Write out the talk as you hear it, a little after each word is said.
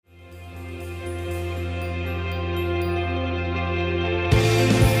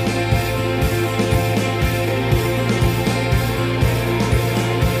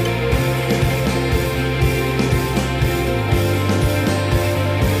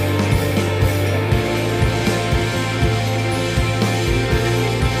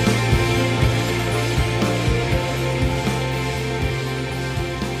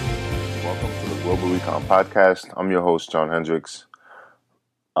podcast. I'm your host, John Hendricks.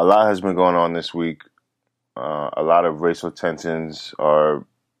 A lot has been going on this week. A lot of racial tensions are,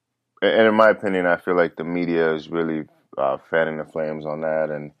 and in my opinion, I feel like the media is really fanning the flames on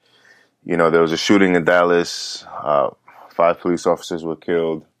that. And, you know, there was a shooting in Dallas. 5 police officers were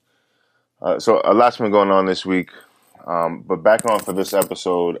killed. So a lot's been going on this week. But back on for this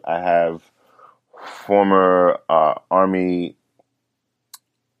episode, I have former Army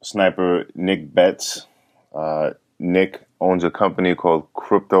sniper Nick Betts. Nick owns a company called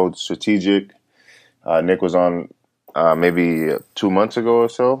Krupto Strategic. Nick was on maybe 2 months ago or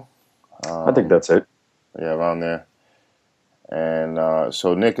so. I think that's it. Yeah, around there. And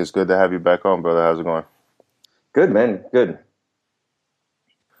so, Nick, it's good to have you back on, brother. How's it going? Good, man. Good.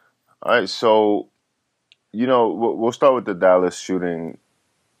 All right, so, you know, we'll start with the Dallas shooting.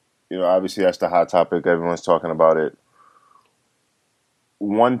 You know, obviously that's the hot topic. Everyone's talking about it.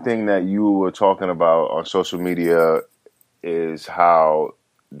 One thing that you were talking about on social media is how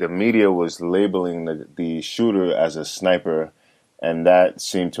the media was labeling the shooter as a sniper, and that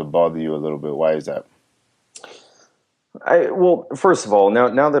seemed to bother you a little bit. Why is that? Well, first of all,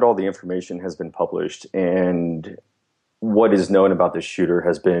 now that all the information has been published and what is known about the shooter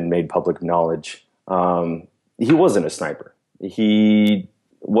has been made public knowledge, he wasn't a sniper. He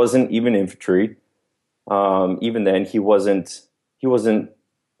wasn't even infantry. Even then, he wasn't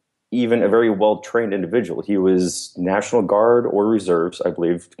even a very well-trained individual. He was National Guard or Reserves, I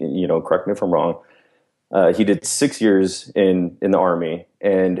believe. You know, correct me if I'm wrong. He did 6 years in the Army,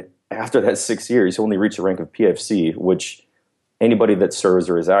 and after that 6 years, he only reached the rank of PFC, which anybody that serves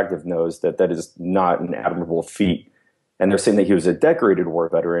or is active knows that is not an admirable feat. And they're saying that he was a decorated war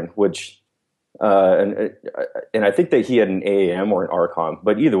veteran, which, and I think that he had an AAM or an ARCOM.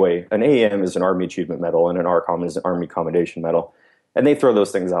 But either way, an AAM is an Army Achievement Medal, and an ARCOM is an Army Commendation Medal. And they throw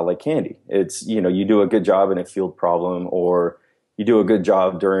those things out like candy. It's, you know, you do a good job in a field problem, or you do a good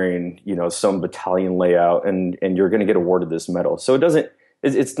job during, you know, some battalion layout, and you're going to get awarded this medal. So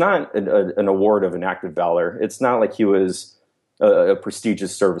it's not an award of an act of valor. It's not like he was a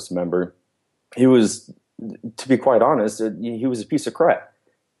prestigious service member. He was, to be quite honest, he was a piece of crap.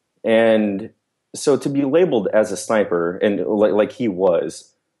 And so to be labeled as a sniper, and like he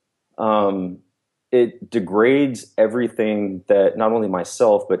was, it degrades everything that not only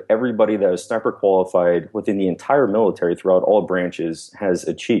myself, but everybody that is sniper qualified within the entire military throughout all branches has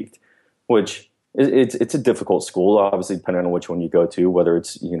achieved, which it's a difficult school, obviously, depending on which one you go to, whether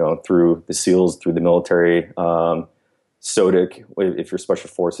it's, you know, through the SEALs, through the military, SODIC, if you're special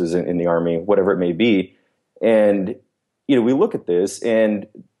forces in the Army, whatever it may be. And, you know, we look at this, and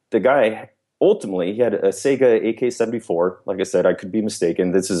the guy, ultimately, he had a Sega AK-74. Like I said, I could be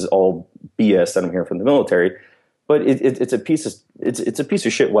mistaken. This is all BS that I'm hearing from the military, but it's a piece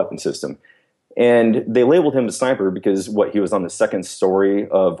of shit weapon system. And they labeled him a sniper because he was on the second story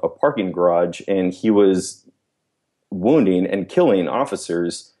of a parking garage, and he was wounding and killing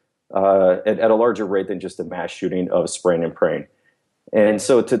officers at a larger rate than just a mass shooting of spraying and praying. And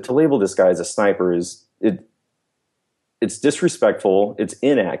so to label this guy as a sniper it's disrespectful, it's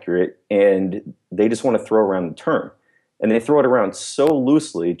inaccurate, and they just want to throw around the term. And they throw it around so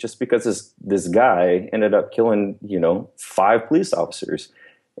loosely just because this guy ended up killing, you know, 5 police officers.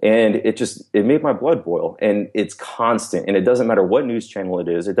 And it made my blood boil. And it's constant. And it doesn't matter what news channel it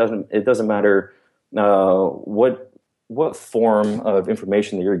is. It doesn't matter what form of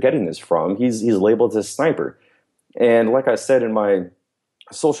information that you're getting this from. He's labeled as a sniper. And like I said in my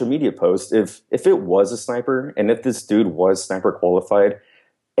social media post, if it was a sniper, and if this dude was sniper qualified,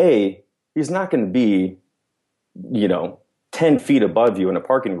 he's not going to be, you know, 10 feet above you in a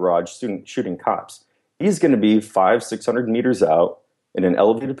parking garage shooting cops. He's going to be 500-600 meters out in an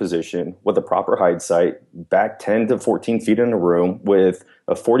elevated position with a proper hide sight, back 10 to 14 feet in a room with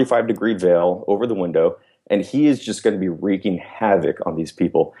a 45-degree veil over the window, and he is just going to be wreaking havoc on these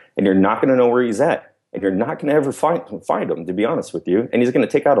people. And you're not going to know where he's at. And you're not going to ever find him, to be honest with you. And he's going to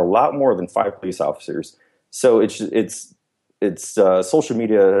take out a lot more than 5 police officers. So it's social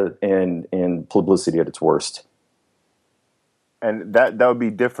media and publicity at its worst. And that would be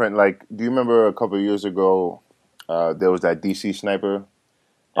different. Like, do you remember a couple of years ago, there was that DC sniper?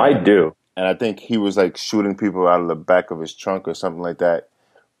 I do. And I think he was like shooting people out of the back of his trunk or something like that.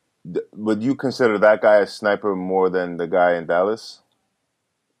 Would you consider that guy a sniper more than the guy in Dallas?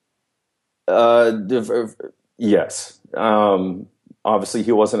 Yes. Obviously,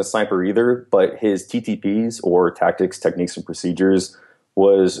 he wasn't a sniper either, but his TTPs, or tactics, techniques, and procedures,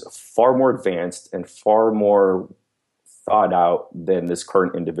 was far more advanced and far more thought out than this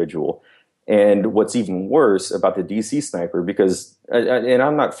current individual. And what's even worse about the DC sniper, because and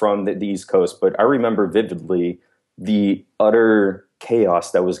I'm not from the East Coast, but I remember vividly the utter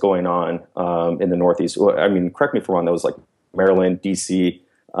chaos that was going on in the Northeast. Well, I mean, correct me if I'm wrong, that was like Maryland, DC,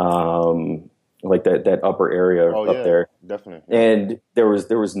 like that upper area up there. Definitely. Yeah. And there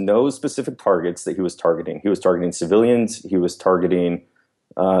was no specific targets that he was targeting. He was targeting civilians. He was targeting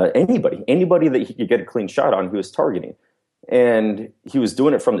anybody that he could get a clean shot on. He was targeting, and he was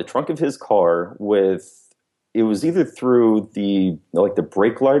doing it from the trunk of his car with. It was either through the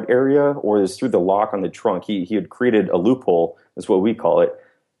brake light area or it was through the lock on the trunk. He had created a loophole, is what we call it,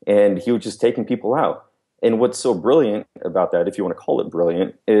 and he was just taking people out. And what's so brilliant about that, if you want to call it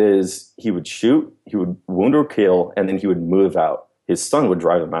brilliant, is he would shoot, he would wound or kill, and then he would move out. His son would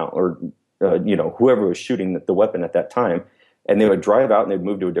drive him out, or whoever was shooting the weapon at that time, and they would drive out and they'd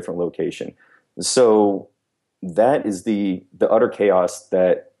move to a different location. So that is the utter chaos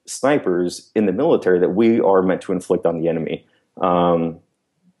that snipers in the military that we are meant to inflict on the enemy. Granted,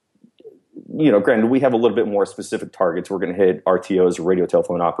 we have a little bit more specific targets. We're going to hit RTOs, radio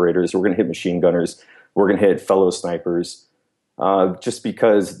telephone operators. We're going to hit machine gunners. We're going to hit fellow snipers, just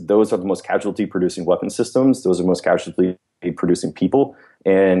because those are the most casualty-producing weapon systems. Those are the most casualty-producing people,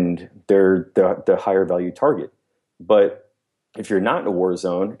 and they're the higher value target. But if you're not in a war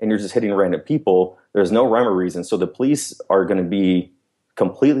zone and you're just hitting random people, there's no rhyme or reason. So the police are going to be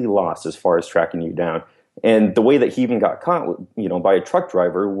completely lost as far as tracking you down. And the way that he even got caught, by a truck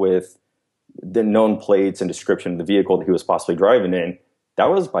driver with the known plates and description of the vehicle that he was possibly driving in, that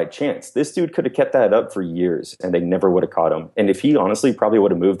was by chance. This dude could have kept that up for years and they never would have caught him. And if he honestly probably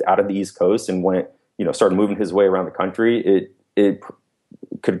would have moved out of the East Coast and started moving his way around the country, it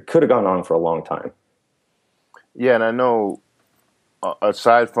could have gone on for a long time. Yeah, and I know,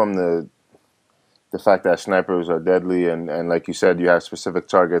 aside from the fact that snipers are deadly, and like you said, you have specific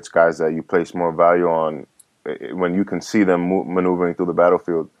targets, guys that you place more value on when you can see them maneuvering through the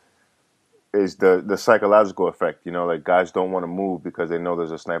battlefield, is the psychological effect. Like guys don't want to move because they know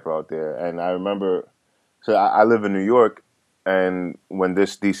there's a sniper out there. And I remember, so I live in New York, and when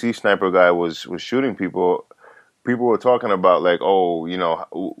this DC sniper guy was shooting people were talking about like, oh,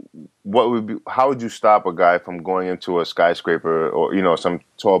 how would you stop a guy from going into a skyscraper or, some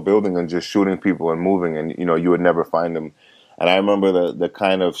tall building and just shooting people and moving and, you would never find them. And I remember the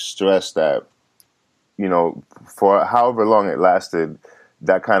kind of stress that, for however long it lasted,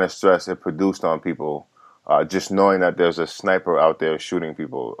 that kind of stress it produced on people, just knowing that there's a sniper out there shooting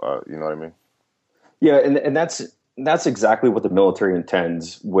people, you know what I mean? Yeah. And that's exactly what the military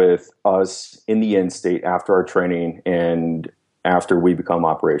intends with us in the end state after our training and after we become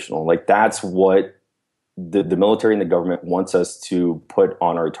operational. Like that's what the military and the government wants us to put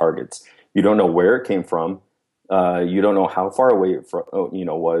on our targets. You don't know where it came from. You don't know how far away it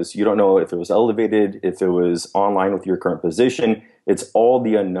was. You don't know if it was elevated, if it was online with your current position. It's all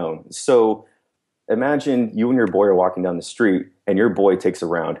the unknown. So imagine you and your boy are walking down the street and your boy takes a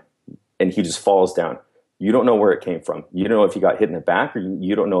round and he just falls down. You don't know where it came from. You don't know if he got hit in the back, or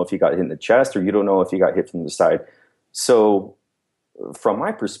you don't know if he got hit in the chest, or you don't know if he got hit from the side. So from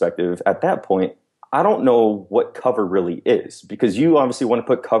my perspective, at that point, I don't know what cover really is, because you obviously want to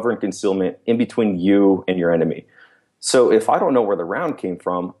put cover and concealment in between you and your enemy. So if I don't know where the round came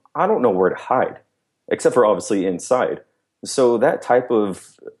from, I don't know where to hide, except for obviously inside. So that type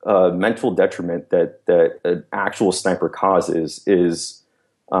of mental detriment that an actual sniper causes is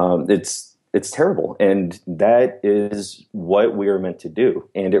it's terrible, and that is what we are meant to do,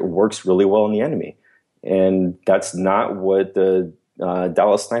 and it works really well on the enemy. And that's not what the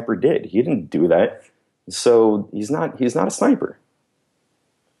Dallas sniper did. He didn't do that, so he's not a sniper.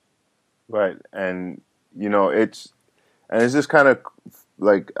 Right, and it's just kind of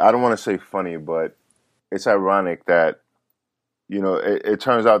like, I don't want to say funny, but it's ironic that it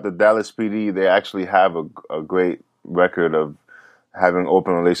turns out the Dallas PD, they actually have a great record of having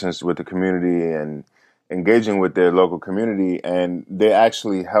open relations with the community and engaging with their local community, and they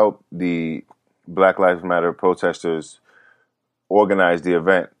actually helped the Black Lives Matter protesters organize the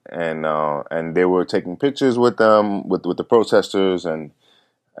event, and they were taking pictures with them, with the protesters, and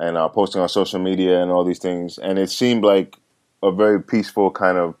posting on social media and all these things, and it seemed like a very peaceful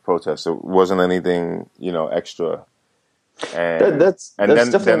kind of protest. It wasn't anything extra. And that's then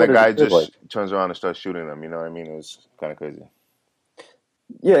the guy just like turns around and starts shooting them. You know what I mean? It was kind of crazy.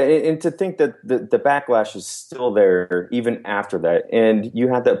 Yeah, and to think that the backlash is still there even after that. And you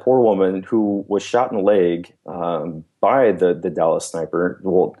had that poor woman who was shot in the leg by the Dallas sniper.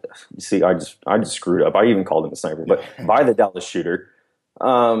 Well, see, I just screwed up. I even called him a sniper, but by the Dallas shooter.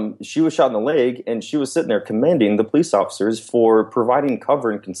 She was shot in the leg, and she was sitting there commending the police officers for providing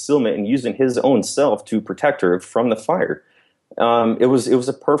cover and concealment and using his own self to protect her from the fire. It was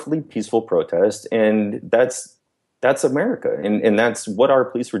a perfectly peaceful protest, and that's America, and that's what our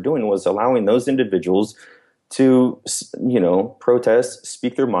police were doing, was allowing those individuals to protest,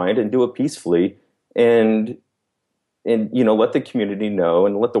 speak their mind, and do it peacefully, and let the community know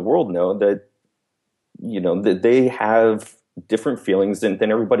and let the world know that that they have different feelings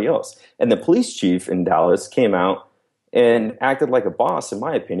than everybody else. And the police chief in Dallas came out and acted like a boss, in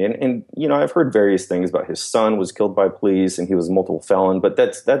my opinion. And I've heard various things about his son was killed by police and he was a multiple felon, but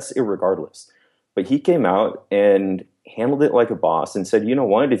that's irregardless. But he came out and handled it like a boss and said, you know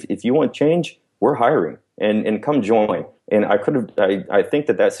what, if you want change, we're hiring, and come join. And I think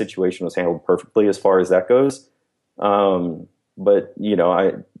that situation was handled perfectly as far as that goes. But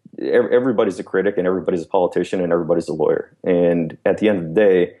everybody's a critic and everybody's a politician and everybody's a lawyer. And at the end of the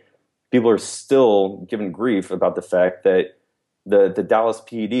day, people are still giving grief about the fact that the Dallas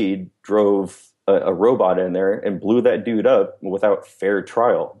PD drove a robot in there and blew that dude up without fair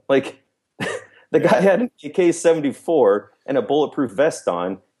trial. Like, the guy had an AK-74 and a bulletproof vest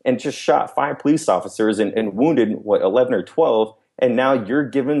on and just shot 5 police officers and wounded, 11 or 12. And now you're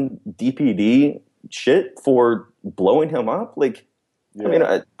giving DPD shit for blowing him up? Like, yeah. I mean,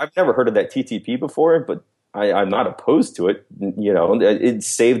 I've never heard of that TTP before, but I'm not opposed to it. It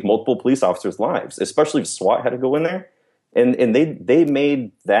saved multiple police officers' lives, especially if SWAT had to go in there. And they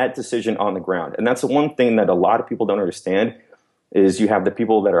made that decision on the ground. And that's the one thing that a lot of people don't understand, is you have the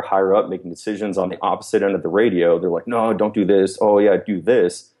people that are higher up making decisions on the opposite end of the radio. They're like, no, don't do this. Oh, yeah, do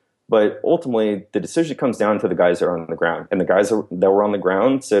this. But ultimately, the decision comes down to the guys that are on the ground. And the guys that were on the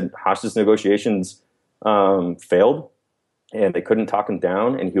ground said hostage negotiations failed, and they couldn't talk him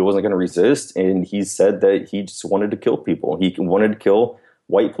down, and he wasn't going to resist. And he said that he just wanted to kill people. He wanted to kill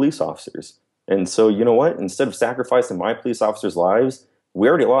white police officers. And so, you know what? Instead of sacrificing my police officers' lives, we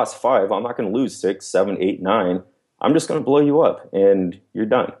already lost 5. I'm not going to lose 6, 7, 8, 9. I'm just going to blow you up, and you're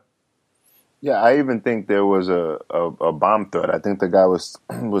done. Yeah, I even think there was a bomb threat. I think the guy was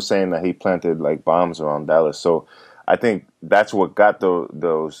saying that he planted like bombs around Dallas. So I think that's what got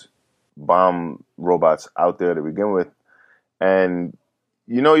those bomb robots out there to begin with. And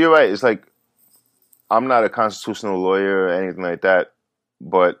you're right. It's like, I'm not a constitutional lawyer or anything like that,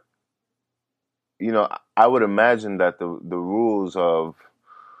 but I would imagine that the rules of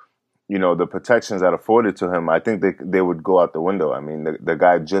the protections that afforded to him, I think they would go out the window. I mean, the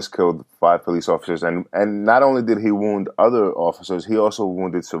guy just killed 5 police officers, and not only did he wound other officers, he also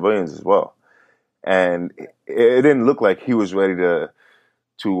wounded civilians as well. And it didn't look like he was ready to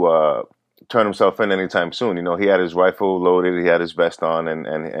turn himself in anytime soon. He had his rifle loaded, he had his vest on,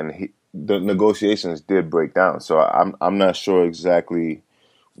 and the negotiations did break down. So I'm not sure exactly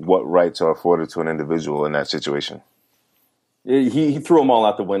what rights are afforded to an individual in that situation. He threw them all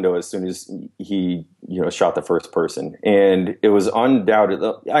out the window as soon as he shot the first person. And it was undoubted.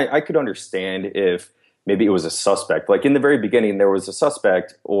 I could understand if maybe it was a suspect. Like, in the very beginning, there was a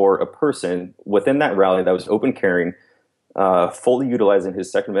suspect or a person within that rally that was open carrying, fully utilizing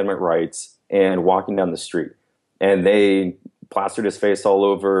his Second Amendment rights and walking down the street. And they plastered his face all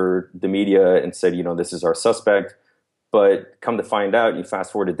over the media and said, this is our suspect. But come to find out, you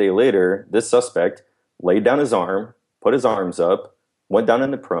fast forward a day later, this suspect laid down his arm, put his arms up, went down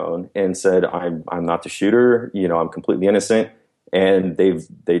in the prone, and said, I'm not the shooter, I'm completely innocent. And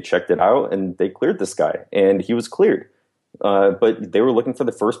they checked it out, and they cleared this guy, and he was cleared. But they were looking for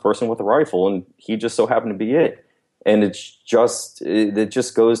the first person with a rifle, and he just so happened to be it. And it just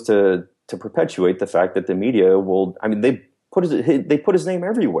goes to perpetuate the fact that the media they put his name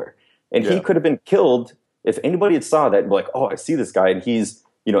everywhere. And He could have been killed if anybody had saw that and be like, oh, I see this guy, and he's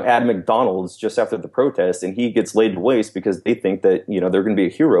at McDonald's just after the protest, and he gets laid to waste because they think that they're going to be a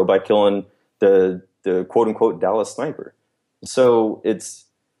hero by killing the quote unquote Dallas sniper. So it's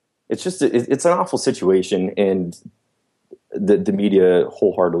an awful situation, and the media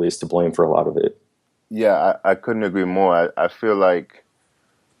wholeheartedly is to blame for a lot of it. Yeah, I couldn't agree more. I feel like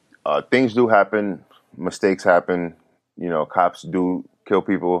things do happen, mistakes happen. Cops do kill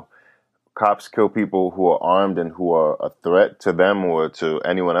people. Cops kill people who are armed and who are a threat to them or to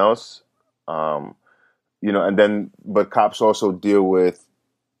anyone else. But cops also deal with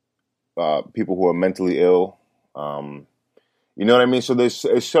people who are mentally ill. You know what I mean? So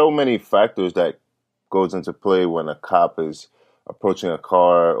there's so many factors that goes into play when a cop is approaching a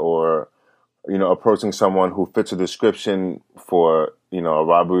car or, approaching someone who fits a description for, a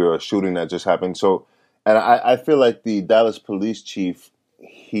robbery or a shooting that just happened. So, and I feel like the Dallas police chief,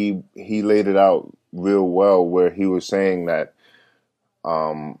 he laid it out real well, where he was saying that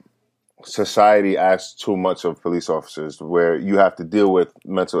society asks too much of police officers, where you have to deal with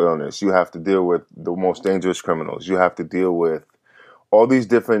mental illness, you have to deal with the most dangerous criminals, you have to deal with all these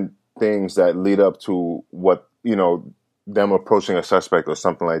different things that lead up to what, them approaching a suspect or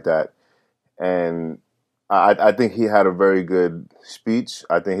something like that. And I think he had a very good speech.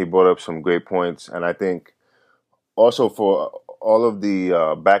 I think he brought up some great points. And I think also for all of the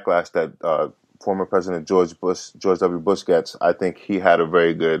backlash that former President George W. Bush gets, I think he had a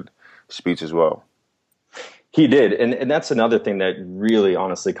very good speech as well. He did. And that's another thing that really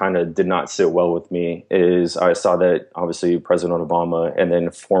honestly kind of did not sit well with me is I saw that obviously President Obama and then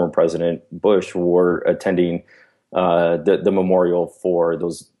former President Bush were attending the memorial for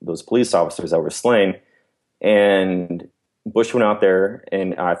those police officers that were slain. And Bush went out there,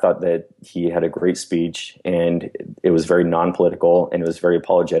 and I thought that he had a great speech, and it was very non-political, and it was very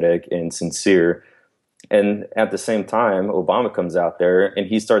apologetic and sincere. And at the same time, Obama comes out there and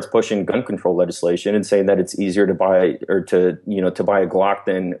he starts pushing gun control legislation and saying that it's easier to buy to buy a Glock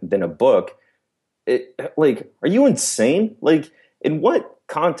than a book. Are you insane? Like, in what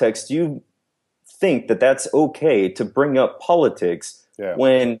context do you think that that's okay to bring up politics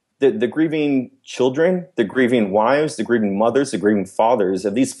when the grieving children, the grieving wives, the grieving mothers, the grieving fathers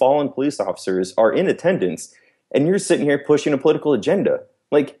of these fallen police officers are in attendance, and you're sitting here pushing a political agenda?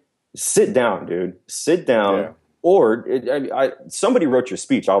 Like, sit down, dude. Sit down. Yeah. Or somebody wrote your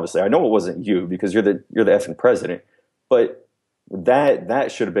speech. Obviously, I know it wasn't you because you're the effing president. But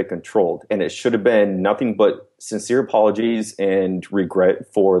that should have been controlled, and it should have been nothing but sincere apologies and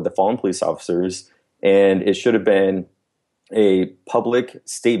regret for the fallen police officers. And it should have been a public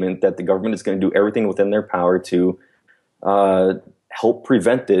statement that the government is going to do everything within their power to help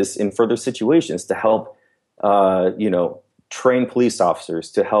prevent this in further situations, to help train police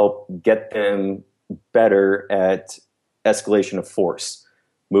officers, to help get them better at escalation of force,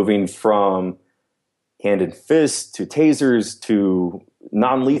 moving from hand and fist to tasers to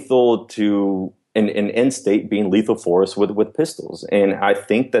non-lethal to an end state being lethal force with pistols. And I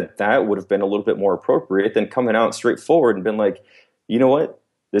think that would have been a little bit more appropriate than coming out straightforward and been like, you know what,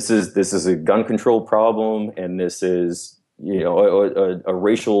 this is a gun control problem, and this is a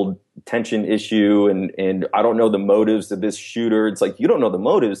racial tension issue, and I don't know the motives of this shooter. It's like, you don't know the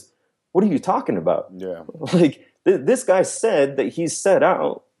motives. What are you talking about? Yeah. Like, this guy said that he's set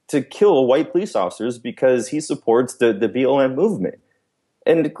out to kill white police officers because he supports the BLM movement.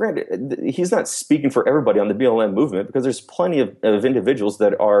 And granted, he's not speaking for everybody on the BLM movement, because there's plenty of individuals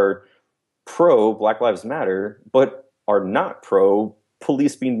that are pro Black Lives Matter, but are not pro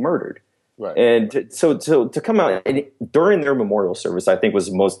police being murdered. Right. And so to come out during their memorial service, I think was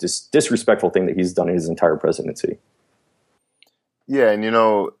the most disrespectful thing that he's done in his entire presidency. Yeah, and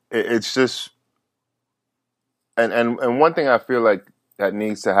it's just, and one thing I feel like that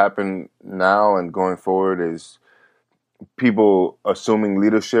needs to happen now and going forward is people assuming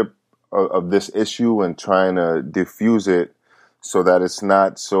leadership of this issue and trying to diffuse it so that it's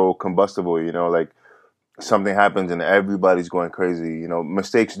not so combustible. Like, something happens and everybody's going crazy.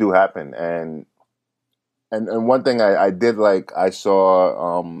 Mistakes do happen, and one thing I did like, I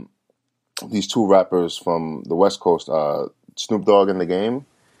saw these two rappers from the West Coast, Snoop Dogg and The Game.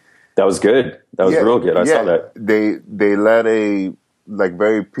 That was good. That was real good. I saw that. They led a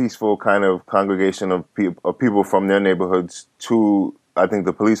very peaceful kind of congregation of people from their neighborhoods to, I think,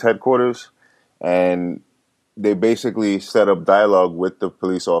 the police headquarters, and they basically set up dialogue with the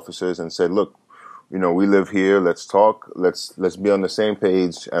police officers and said, look, we live here, let's talk, let's be on the same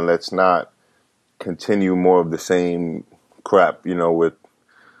page, and let's not continue more of the same crap, with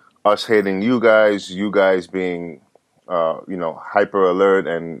us hating you guys being hyper alert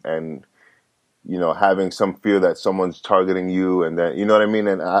and having some fear that someone's targeting you, and that, you know what I mean?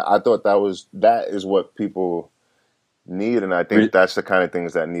 And I thought that is what people need, and I think that's the kind of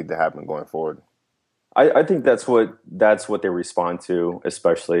things that need to happen going forward. I think that's what they respond to,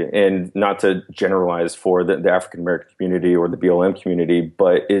 especially, and not to generalize for the African American community or the BLM community,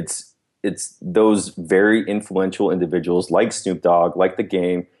 but it's those very influential individuals like Snoop Dogg, like The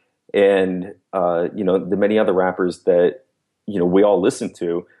Game, and the many other rappers that we all listen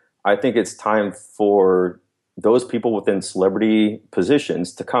to. I think it's time for those people within celebrity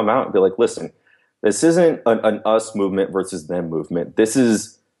positions to come out and be like, listen, this isn't an us movement versus them movement. This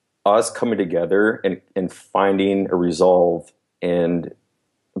is us coming together and finding a resolve and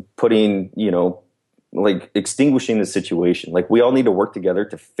putting, extinguishing the situation. Like, we all need to work together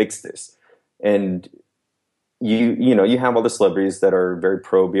to fix this. And you have all the celebrities that are very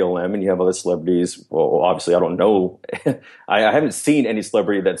pro BLM, and you have other celebrities. Well, obviously, I don't know. I haven't seen any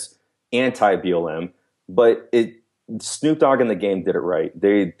celebrity that's anti BLM, but Snoop Dogg and the game did it right.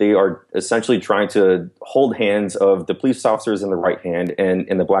 They are essentially trying to hold hands of the police officers in the right hand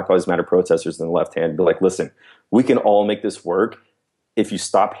and the Black Lives Matter protesters in the left hand. Be like, listen, we can all make this work if you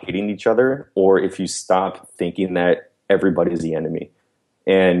stop hating each other, or if you stop thinking that everybody is the enemy.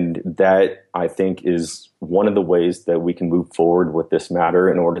 And that, I think, is one of the ways that we can move forward with this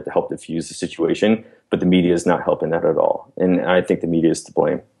matter in order to help diffuse the situation. But the media is not helping that at all. And I think the media is to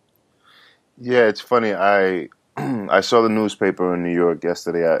blame. Yeah, it's funny. I saw the newspaper in New York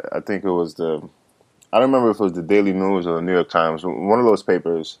yesterday. I think it was I don't remember if it was the Daily News or the New York Times, one of those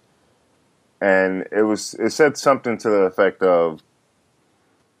papers. And it said something to the effect of,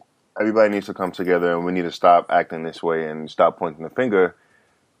 everybody needs to come together and we need to stop acting this way and stop pointing the finger.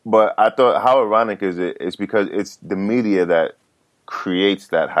 But I thought, how ironic is it? It's because it's the media that creates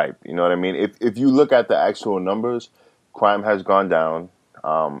that hype. You know what I mean? If you look at the actual numbers, crime has gone down.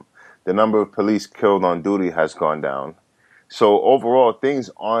 The number of police killed on duty has gone down. So overall, things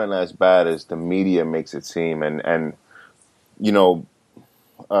aren't as bad as the media makes it seem. And you know,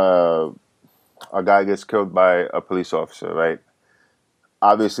 a guy gets killed by a police officer, right?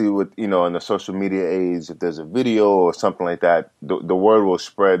 Obviously, with in the social media age, if there's a video or something like that, the word will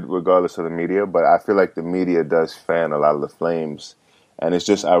spread regardless of the media. But I feel like the media does fan a lot of the flames, and it's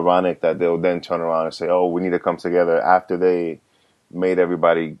just ironic that they'll then turn around and say, "Oh, we need to come together," after they made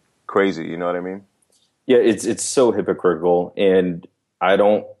everybody crazy. You know what I mean? Yeah, it's so hypocritical, and I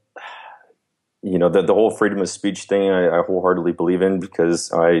don't, the whole freedom of speech thing. I wholeheartedly believe in,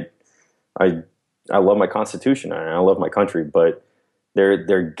 because I love my Constitution and I love my country, but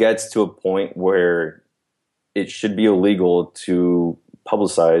there gets to a point where it should be illegal to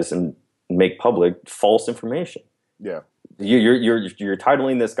publicize and make public false information. Yeah. You're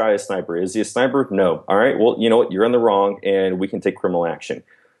titling this guy a sniper. Is he a sniper? No. All right. Well, you know what? You're in the wrong, and we can take criminal action.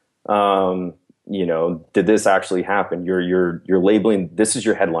 Did this actually happen? You're labeling. This is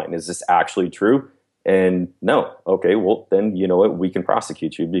your headline. Is this actually true? And no. Okay. Well, then you know what? We can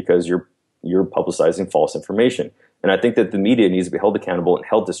prosecute you because you're publicizing false information. And I think that the media needs to be held accountable and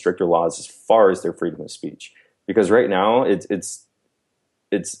held to stricter laws as far as their freedom of speech. Because right now it's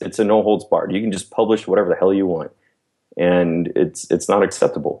a no holds barred. You can just publish whatever the hell you want, and it's not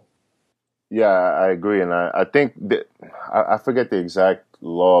acceptable. Yeah, I agree, and I think that I forget the exact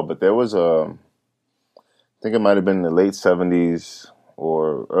law, but there was I think it might have been in the late 70s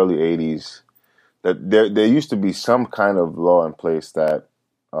or early 80s, that there used to be some kind of law in place that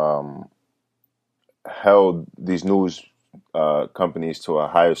held these news companies to a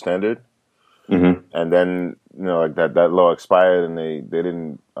higher standard. Mm-hmm. And then like that law expired and they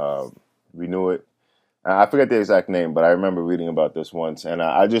didn't renew it. I forget the exact name, but I remember reading about this once, and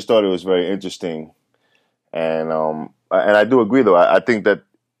I just thought it was very interesting. And I do agree, though. I think that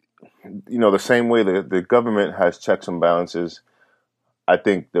the same way the government has checks and balances, I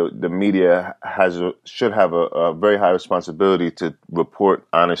think the media should have a very high responsibility to report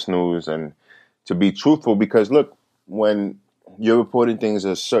honest news and to be truthful. Because look, when you're reporting things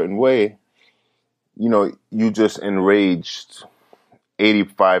a certain way, you just enraged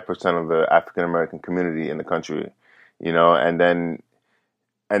 85% of the African American community in the country, and then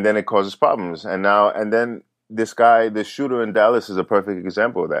it causes problems. And then this shooter in Dallas is a perfect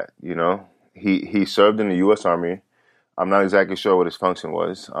example of that. He served in the U.S. Army. I'm not exactly sure what his function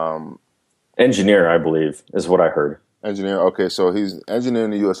was. Engineer, I believe, is what I heard. Engineer. Okay, so he's engineer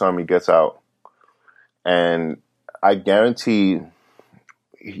in the U.S. Army, gets out, and I guarantee,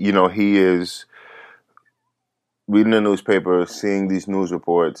 he is reading the newspaper, seeing these news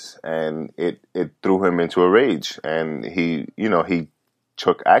reports, and it threw him into a rage, and he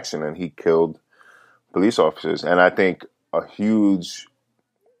took action and he killed police officers. And I think a huge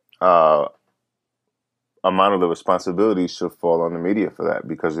amount of the responsibility should fall on the media for that,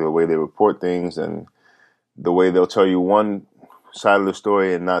 because of the way they report things and the way they'll tell you one side of the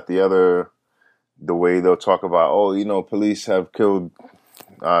story and not the other. The way they'll talk about, police have killed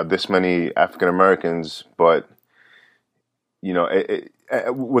this many African Americans, but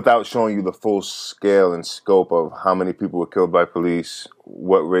without showing you the full scale and scope of how many people were killed by police,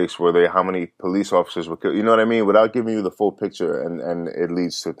 what race were they, how many police officers were killed, you know what I mean? Without giving you the full picture, and it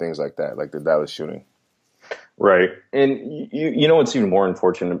leads to things like that, like the Dallas shooting. Right. And what's even more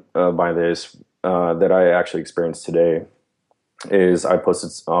unfortunate by this that I actually experienced today is I posted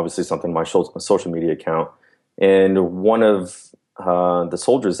obviously something on my social media account, and one of the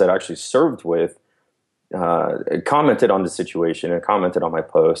soldiers that I actually served with commented on the situation and commented on my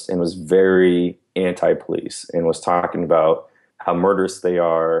post and was very anti-police and was talking about how murderous they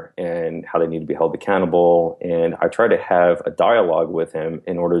are and how they need to be held accountable. And I tried to have a dialogue with him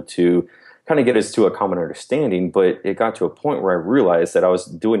in order to kind of get us to a common understanding. But it got to a point where I realized that I was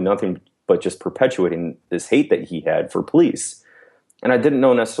doing nothing but just perpetuating this hate that he had for police. And I didn't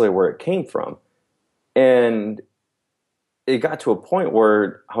know necessarily where it came from. And it got to a point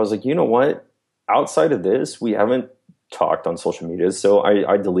where I was like, you know what? Outside of this, we haven't talked on social media. So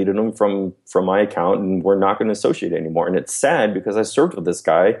I deleted him from my account, and we're not going to associate anymore. And it's sad because I served with this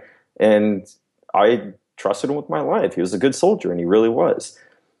guy and I trusted him with my life. He was a good soldier, and he really was.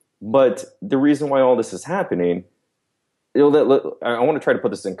 But the reason why all this is happening, I want to try to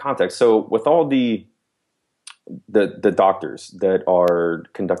put this in context. So with all the doctors that are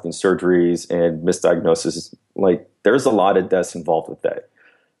conducting surgeries and misdiagnosis, like there's a lot of deaths involved with that.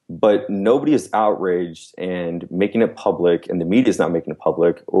 But nobody is outraged and making it public, and the media is not making it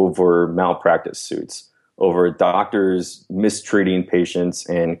public over malpractice suits, over doctors mistreating patients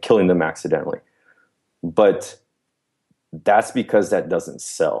and killing them accidentally. But that's because that doesn't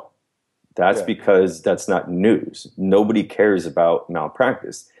sell. That's because that's not news. Nobody cares about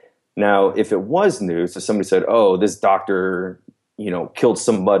malpractice. Now, if it was news, if somebody said, oh, this doctor, killed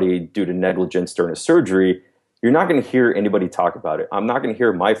somebody due to negligence during a surgery, you're not going to hear anybody talk about it. I'm not going to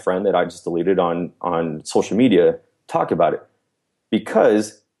hear my friend that I just deleted on social media talk about it,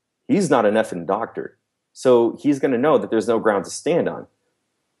 because he's not an effing doctor. So he's going to know that there's no ground to stand on.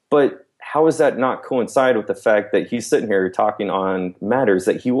 But how does that not coincide with the fact that he's sitting here talking on matters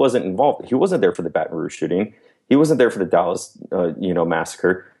that he wasn't involved in? He wasn't there for the Baton Rouge shooting. He wasn't there for the Dallas,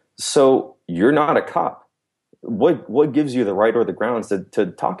 massacre. So you're not a cop. What gives you the right or the grounds to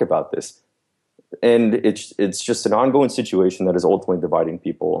talk about this? And it's just an ongoing situation that is ultimately dividing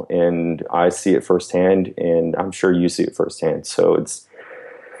people. And I see it firsthand, and I'm sure you see it firsthand. So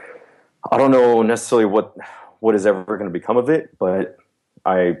I don't know necessarily what is ever going to become of it, but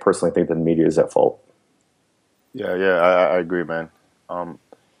I personally think that the media is at fault. Yeah, I agree, man.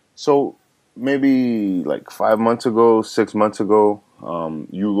 So maybe like 5 months ago, 6 months ago,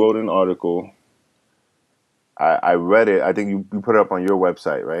 you wrote an article. I read it. I think you put it up on your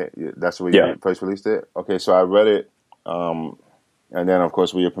website, right? That's where you first released it? Okay, so I read it. And then, of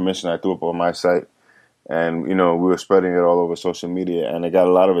course, with your permission, I threw it up on my site. And, we were spreading it all over social media. And it got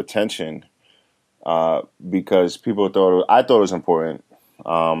a lot of attention because I thought it was important.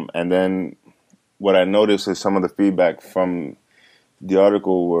 And then what I noticed is some of the feedback from the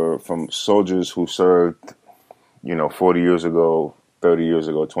article were from soldiers who served, 40 years ago, 30 years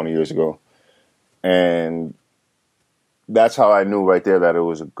ago, 20 years ago. And that's how I knew right there that it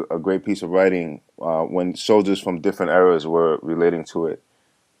was a great piece of writing when soldiers from different eras were relating to it.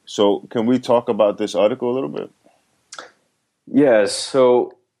 So can we talk about this article a little bit? Yeah,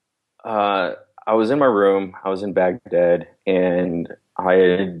 so I was in my room. I was in Baghdad, and I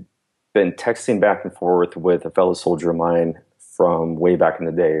had been texting back and forth with a fellow soldier of mine from way back in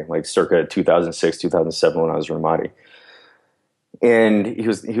the day, like circa 2006, 2007 when I was in Ramadi. And he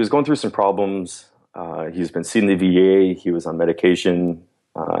was going through some problems. He's been seeing the VA. He was on medication.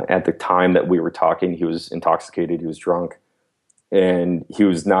 At the time that we were talking, he was intoxicated. He was drunk, and he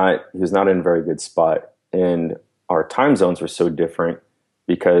was not in a very good spot. And our time zones were so different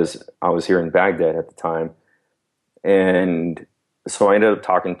because I was here in Baghdad at the time. And so I ended up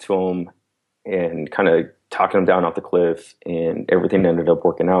talking to him and kind of talking him down off the cliff, and everything ended up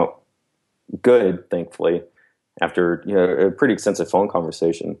working out good, thankfully, after a pretty extensive phone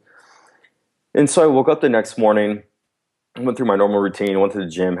conversation. And so I woke up the next morning, went through my normal routine, went to the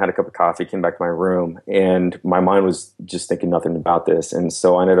gym, had a cup of coffee, came back to my room, and my mind was just thinking nothing about this. And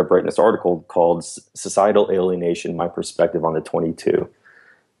so I ended up writing this article called Societal Alienation, My Perspective on the 22.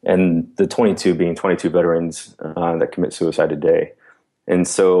 And the 22 being 22 veterans that commit suicide a day. And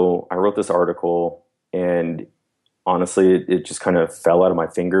so I wrote this article, and honestly, it just kind of fell out of my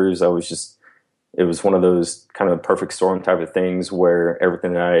fingers. It was one of those kind of perfect storm type of things where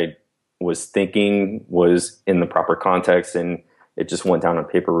everything that I was thinking was in the proper context, and it just went down on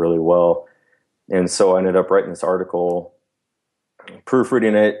paper really well. And so I ended up writing this article,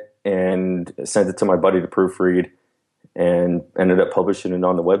 proofreading it, and sent it to my buddy to proofread, and ended up publishing it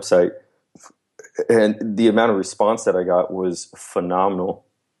on the website. And the amount of response that I got was phenomenal,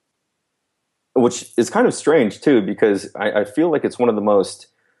 which is kind of strange too, because I feel like it's one of the most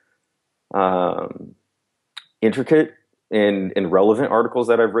intricate and relevant articles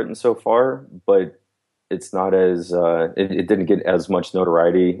that I've written so far, but it's not as it didn't get as much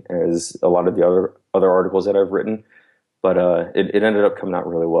notoriety as a lot of the other articles that I've written, but it ended up coming out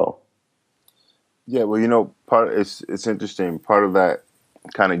really well. Yeah, well, it's interesting. Part of that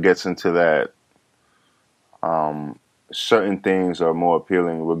kind of gets into that certain things are more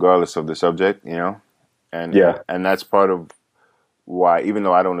appealing regardless of the subject, and that's part of why, even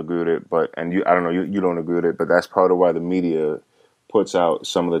though I don't agree with it, I don't know, you don't agree with it, but that's part of why the media puts out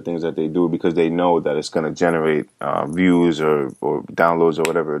some of the things that they do, because they know that it's going to generate views or downloads or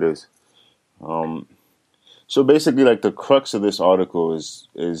whatever it is. So basically, like, the crux of this article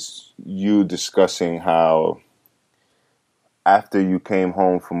is you discussing how after you came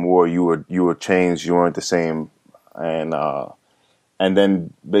home from war, you were changed, you weren't the same, and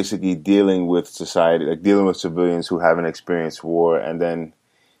then basically dealing with society, like dealing with civilians who haven't experienced war, and then,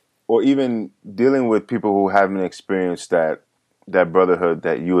 or even dealing with people who haven't experienced that brotherhood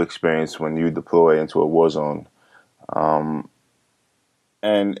that you experience when you deploy into a war zone.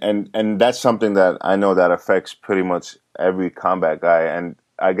 And that's something that I know that affects pretty much every combat guy, and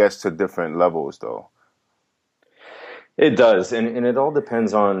I guess to different levels, though. It does, and it all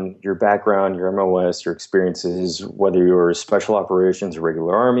depends on your background, your MOS, your experiences, whether you're special operations or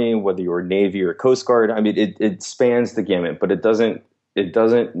regular army, whether you're Navy or Coast Guard. I mean, it spans the gamut, but it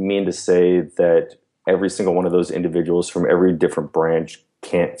doesn't mean to say that every single one of those individuals from every different branch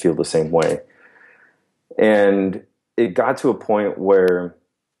can't feel the same way. And it got to a point where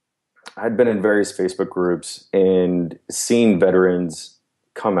I'd been in various Facebook groups and seen veterans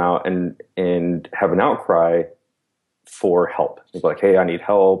come out and have an outcry for help. They'd be like, hey, I need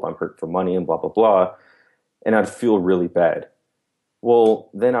help. I'm hurt for money and blah, blah, blah. And I'd feel really bad. Well,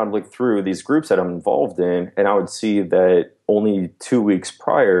 then I'd look through these groups that I'm involved in, and I would see that only 2 weeks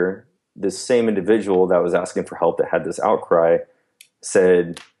prior, this same individual that was asking for help, that had this outcry,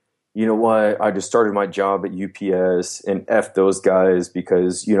 said, you know what, I just started my job at UPS and F those guys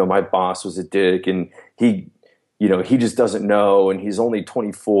because, my boss was a dick and he just doesn't know, and he's only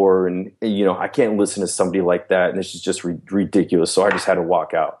 24, and, I can't listen to somebody like that, and this is just ridiculous, so I just had to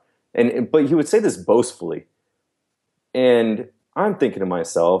walk out. But he would say this boastfully. And I'm thinking to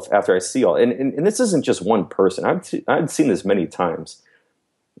myself, after I see all, and this isn't just one person, I'd seen this many times,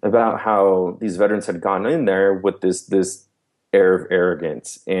 about how these veterans had gone in there with this air of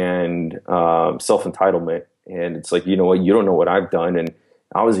arrogance and self-entitlement. And it's like, you know what, you don't know what I've done, and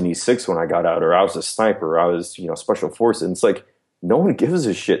I was in E6 when I got out, or I was a sniper, or I was, special forces. And it's like, no one gives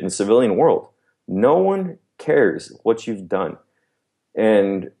a shit in the civilian world. No one cares what you've done.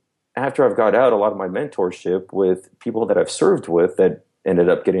 And after I've got out, a lot of my mentorship with people that I've served with that ended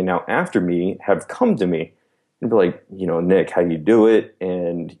up getting out after me have come to me and be like, Nick, how do you do it?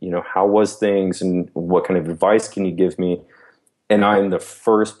 And, how was things? And what kind of advice can you give me? And I'm the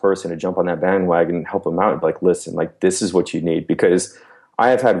first person to jump on that bandwagon and help them out. And be like, listen, like, this is what you need. Because I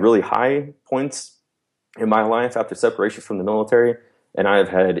have had really high points in my life after separation from the military, and I have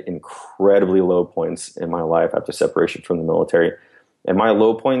had incredibly low points in my life after separation from the military. And my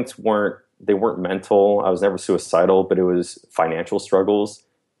low points weren't mental. I was never suicidal, but it was financial struggles,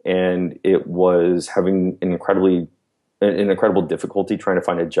 and it was having an incredible difficulty trying to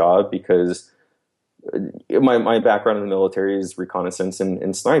find a job, because my background in the military is reconnaissance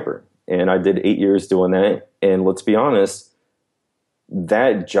and sniper, and I did 8 years doing that. And let's be honest,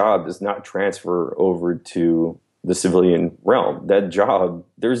 that job does not transfer over to the civilian realm. That job,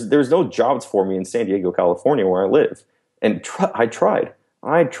 there's no jobs for me in San Diego, California, where I live. And I tried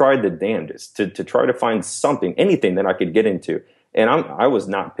the damnedest to try to find something, anything that I could get into. And I was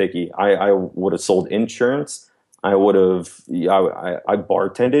not picky. I would have sold insurance. I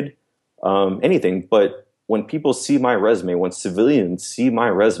bartended, anything. But when people see my resume, when civilians see my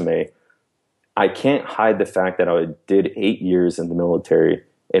resume, I can't hide the fact that I did 8 years in the military.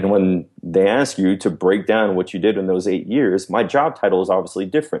 And when they ask you to break down what you did in those 8 years, my job title is obviously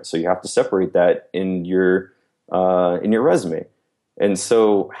different. So you have to separate that in your resume. And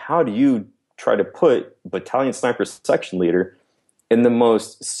so how do you try to put battalion sniper section leader in the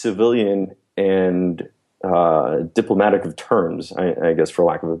most civilian and diplomatic of terms, I guess, for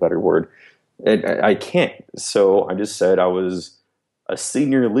lack of a better word? I can't. So I just said I was a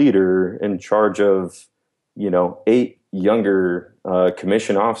senior leader in charge of, 8 younger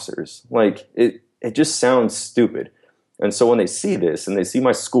commissioned officers. Like, it just sounds stupid. And so when they see this and they see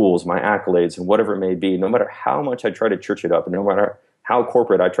my schools, my accolades, and whatever it may be, no matter how much I try to church it up, and no matter how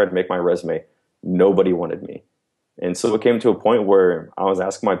corporate I tried to make my resume, nobody wanted me. And so it came to a point where I was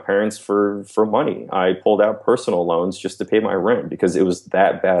asking my parents for money. I pulled out personal loans just to pay my rent because it was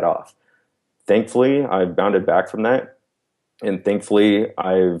that bad off. Thankfully, I bounded back from that. And thankfully,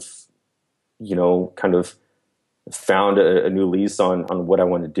 I've, kind of found a new lease on what I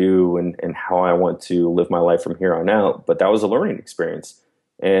want to do and how I want to live my life from here on out. But that was a learning experience.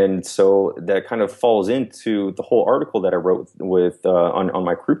 And so that kind of falls into the whole article that I wrote with on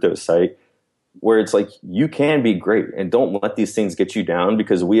my Krupto site, where it's like, you can be great, and don't let these things get you down,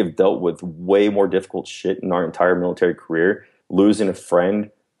 because we have dealt with way more difficult shit in our entire military career. losing a friend,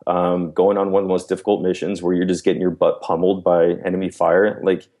 going on one of the most difficult missions where you're just getting your butt pummeled by enemy fire.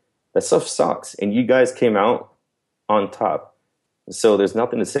 Like, that stuff sucks. And you guys came out on top. So there's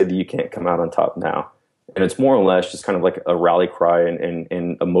nothing to say that you can't come out on top now. And it's more or less just kind of like a rally cry and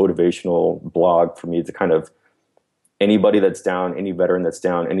a motivational blog for me to kind of, anybody that's down, any veteran that's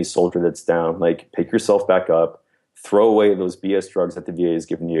down, any soldier that's down, like, pick yourself back up, throw away those BS drugs that the VA is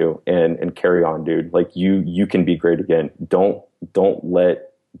giving you, and carry on, dude. Like, you can be great again. Don't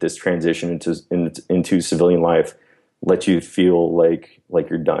let this transition into civilian life let you feel like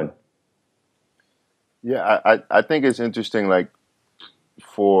you're done. Yeah, I think it's interesting, like,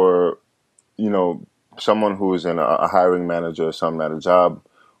 for, someone who is in a hiring manager or something at a job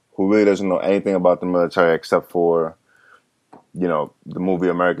who really doesn't know anything about the military except for, the movie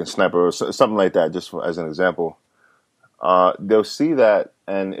American Sniper or something like that, just as an example. They'll see that,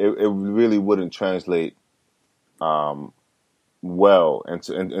 and it really wouldn't translate well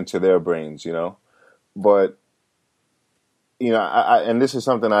into their brains, But and this is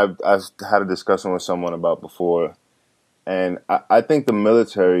something I've had a discussion with someone about before, and I think the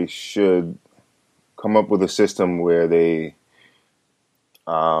military should come up with a system where they,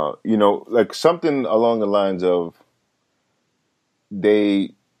 like something along the lines of they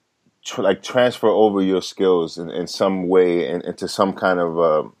transfer over your skills in some way into some kind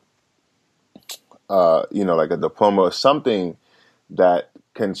of like a diploma or something that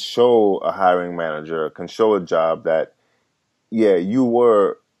can show a hiring manager, can show a job that, yeah, you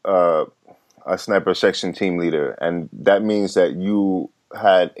were a sniper section team leader, and that means that you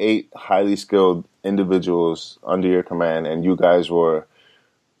had 8 highly skilled individuals under your command, and you guys were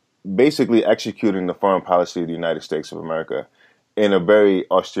basically executing the foreign policy of the United States of America in a very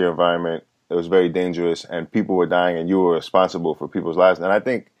austere environment. It was very dangerous, and people were dying, and you were responsible for people's lives. And I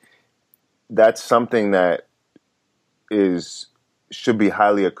think that's something that should be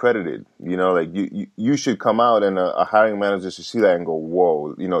highly accredited. Like you should come out, and a hiring manager should see that and go,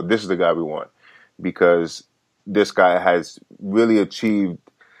 whoa, this is the guy we want, because this guy has really achieved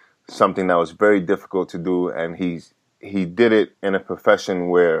something that was very difficult to do, and he did it in a profession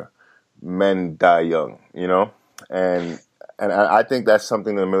where men die young, and I think that's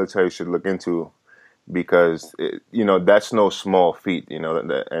something the military should look into, because that's no small feat,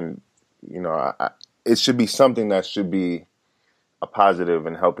 and it should be something that should be a positive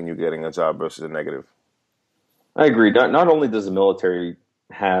in helping you getting a job versus a negative. I agree. Not only does the military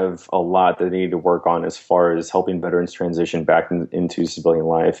have a lot that they need to work on as far as helping veterans transition back into civilian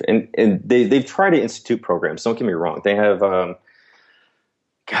life, and they've tried to institute programs. Don't get me wrong. They have, God,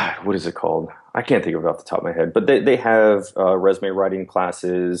 what is it called? I can't think of it off the top of my head, but they have resume writing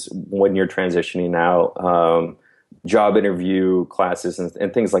classes when you're transitioning out, job interview classes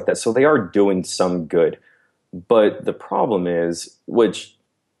and things like that. So they are doing some good. But the problem is, which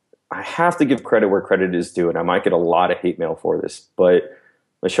I have to give credit where credit is due, and I might get a lot of hate mail for this, but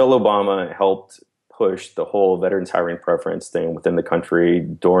Michelle Obama helped push the whole veterans hiring preference thing within the country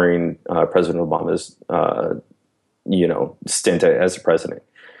during President Obama's, stint as president.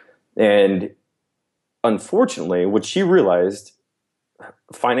 And unfortunately, what she realized,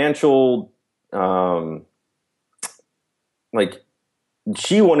 financial, she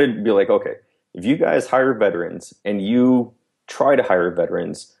wanted to be like, okay, if you guys hire veterans and you try to hire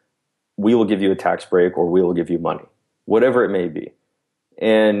veterans, we will give you a tax break or we will give you money, whatever it may be.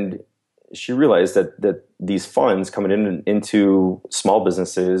 And she realized that these funds coming into small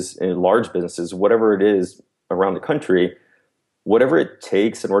businesses and large businesses, whatever it is around the country, whatever it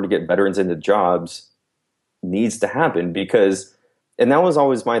takes in order to get veterans into jobs needs to happen. Because, and that was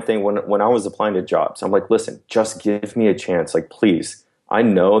always my thing when I was applying to jobs. I'm like, listen, just give me a chance. Like, please, I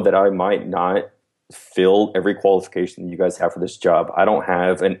know that I might not fill every qualification you guys have for this job. I don't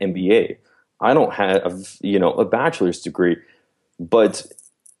have an MBA. I don't have, a bachelor's degree. But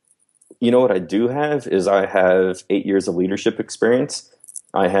what I do have is I have 8 years of leadership experience.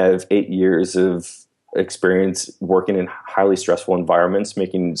 I have 8 years of experience working in highly stressful environments,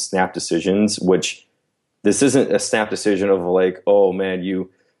 making snap decisions, which this isn't a snap decision of like, oh man, you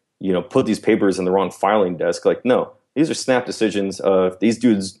put these papers in the wrong filing desk. Like, no, these are snap decisions of these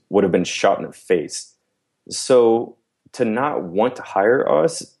dudes would have been shot in the face. So to not want to hire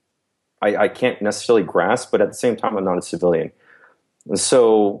us, I can't necessarily grasp, but at the same time, I'm not a civilian. And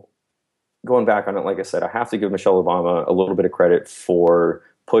so going back on it, like I said, I have to give Michelle Obama a little bit of credit for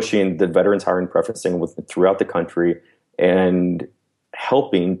pushing the veterans hiring preference thing throughout the country and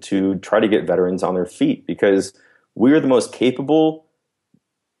helping to try to get veterans on their feet, because we are the most capable,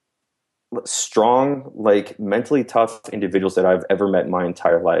 strong, mentally tough individuals that I've ever met in my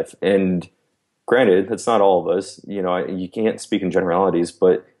entire life. And Granted, that's not all of us. You can't speak in generalities,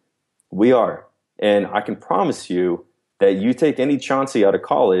 but we are. And I can promise you that you take any Chauncey out of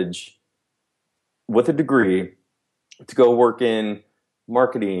college with a degree to go work in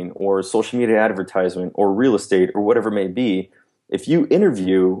marketing or social media advertisement or real estate or whatever it may be, if you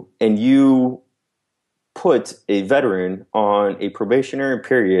interview and you put a veteran on a probationary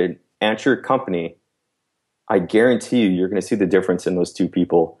period at your company, I guarantee you're going to see the difference in those two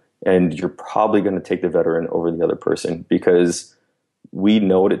people, and you're probably going to take the veteran over the other person because we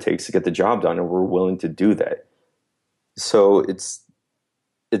know what it takes to get the job done, and we're willing to do that. So it's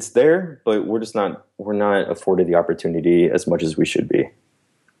there, but we're not afforded the opportunity as much as we should be.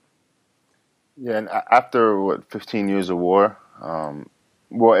 Yeah, and after 15 years of war,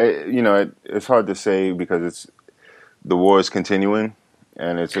 it's hard to say because the war is continuing,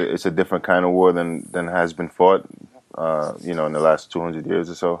 and it's a different kind of war than has been fought, in the last 200 years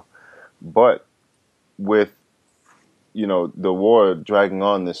or so. But with the war dragging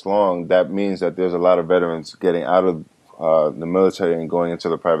on this long, that means that there's a lot of veterans getting out of the military and going into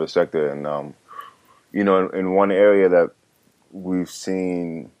the private sector. And in one area that we've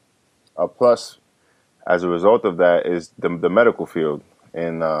seen a plus as a result of that is the medical field,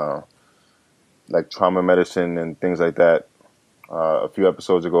 and like trauma medicine and things like that. A few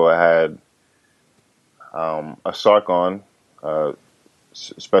episodes ago, I had a SARC on,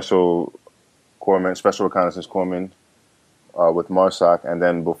 special reconnaissance corpsman with MARSOC, and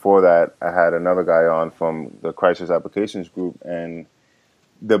then before that, I had another guy on from the crisis applications group, and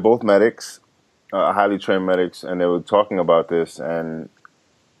they're both medics, highly trained medics, and they were talking about this, and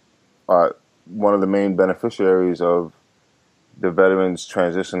one of the main beneficiaries of the veterans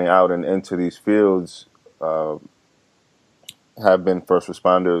transitioning out and into these fields have been first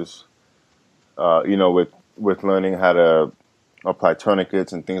responders, with learning how to apply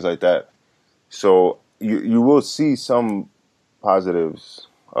tourniquets and things like that. So you will see some positives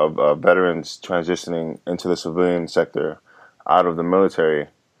of veterans transitioning into the civilian sector out of the military,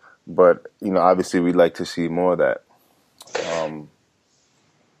 but obviously we'd like to see more of that.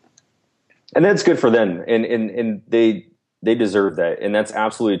 And that's good for them, and they deserve that, and that's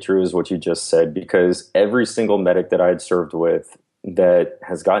absolutely true, is what you just said, because every single medic that I had served with that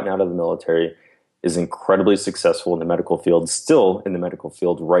has gotten out of the military is incredibly successful in the medical field, still in the medical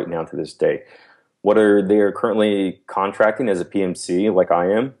field right now to this day. Whether they are currently contracting as a PMC like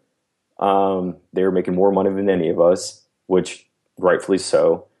I am, they're making more money than any of us, which rightfully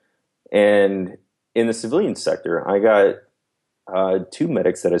so. And in the civilian sector, I got two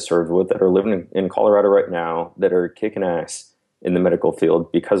medics that I served with that are living in Colorado right now that are kicking ass in the medical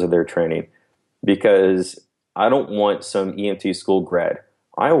field because of their training. Because I don't want some EMT school grad.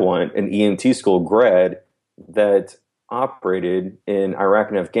 I want an EMT school grad that operated in Iraq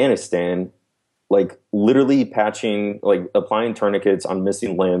and Afghanistan, like literally patching, like applying tourniquets on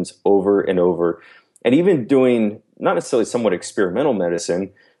missing limbs over and over, and even doing not necessarily somewhat experimental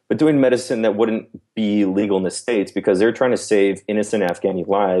medicine, but doing medicine that wouldn't be legal in the States because they're trying to save innocent Afghani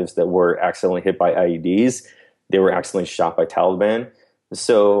lives that were accidentally hit by IEDs. They were accidentally shot by Taliban.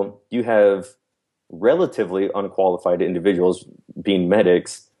 So you have relatively unqualified individuals being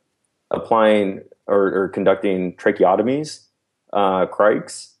medics, applying or conducting tracheotomies,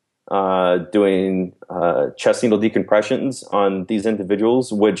 crikes, doing chest needle decompressions on these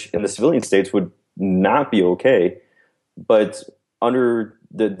individuals, which in the civilian states would not be okay. But under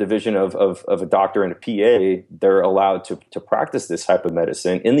the division of a doctor and a PA, they're allowed to practice this type of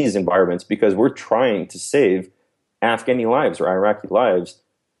medicine in these environments because we're trying to save Afghani lives or Iraqi lives.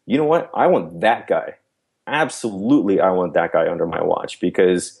 You know what? I want that guy. Absolutely, I want that guy under my watch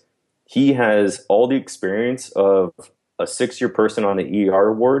because he has all the experience of a 6-year person on the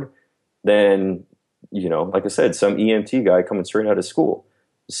ER ward than, like I said, some EMT guy coming straight out of school.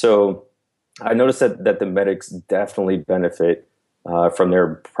 So I noticed that the medics definitely benefit from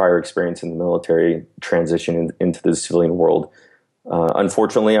their prior experience in the military transition into the civilian world.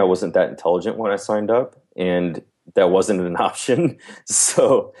 Unfortunately, I wasn't that intelligent when I signed up, and that wasn't an option.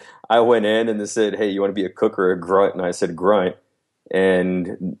 So I went in and they said, "Hey, you want to be a cook or a grunt?" And I said, "Grunt."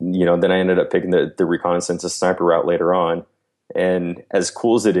 And, then I ended up picking the reconnaissance sniper route later on. And as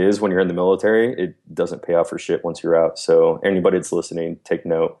cool as it is when you're in the military, it doesn't pay off for shit once you're out. So anybody that's listening, take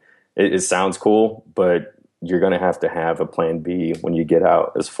note. It sounds cool, but you're going to have a plan B when you get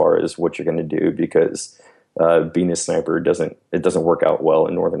out as far as what you're going to do, because being a sniper doesn't work out well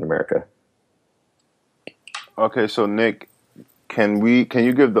in Northern America. Okay, so Nick, can you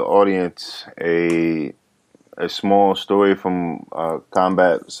give the audience a small story from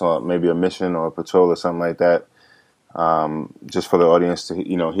combat, so maybe a mission or a patrol or something like that, just for the audience to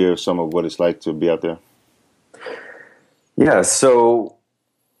hear some of what it's like to be out there? Yeah, so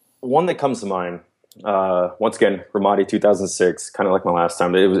one that comes to mind, once again, Ramadi 2006, kind of like my last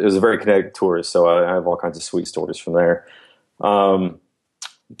time. It was a very kinetic tour, so I have all kinds of sweet stories from there.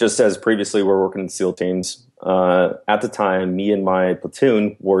 Just as previously, we're working in SEAL teams. At the time, me and my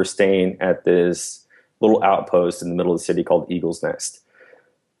platoon were staying at this little outpost in the middle of the city called Eagle's Nest.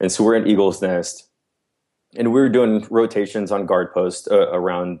 And so we're in Eagle's Nest, and we were doing rotations on guard posts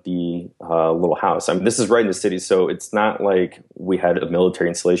around the little house. I mean, this is right in the city, so it's not like we had a military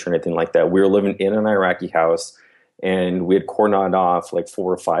installation or anything like that. We were living in an Iraqi house, and we had cordoned off like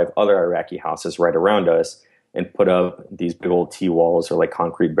 4 or 5 other Iraqi houses right around us and put up these big old T-walls or like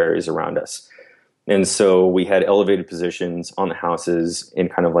concrete barriers around us. And so we had elevated positions on the houses in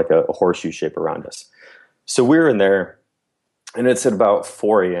kind of like a horseshoe shape around us. So we were in there, and it's at about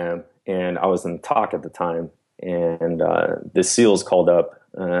 4 a.m., and I was in TOC at the time, and the SEALs called up.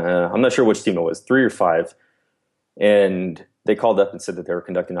 I'm not sure which team it was, 3 or 5, and they called up and said that they were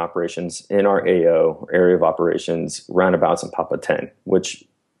conducting operations in our AO, area of operations, roundabouts in Papa 10, which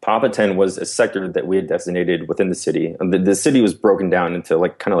Papa 10 was a sector that we had designated within the city. And the city was broken down into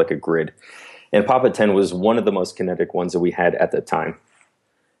like kind of like a grid, and Papa 10 was one of the most kinetic ones that we had at the time.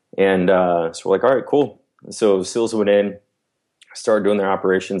 And so we're like, all right, cool. So SEALs went in, started doing their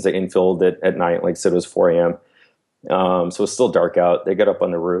operations. They infilled it at night. Like I said, it was 4 a.m. So it's still dark out. They got up on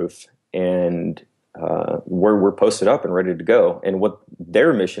the roof, and we're posted up and ready to go. And what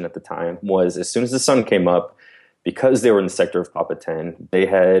their mission at the time was, as soon as the sun came up, because they were in the sector of Papa 10, they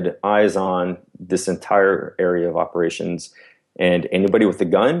had eyes on this entire area of operations, and anybody with a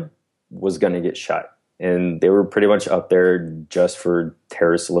gun was going to get shot. And they were pretty much up there just for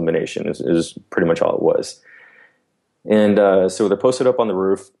terrorist elimination is pretty much all it was. And so they're posted up on the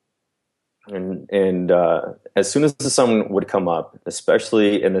roof, and as soon as the sun would come up,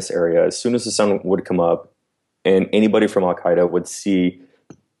 especially in this area, as soon as the sun would come up and anybody from Al-Qaeda would see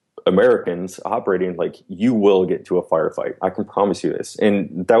Americans operating, like, you will get to a firefight. I can promise you this.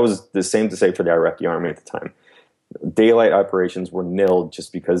 And that was the same to say for the Iraqi army at the time. Daylight operations were nilled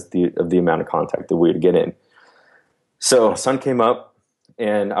just because of the amount of contact that we had to get in. So sun came up,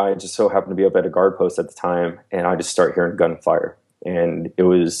 and I just so happened to be up at a guard post at the time, and I just start hearing gunfire, and it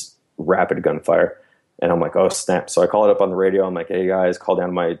was rapid gunfire. And I'm like, oh snap. So I call it up on the radio. I'm like, hey guys, call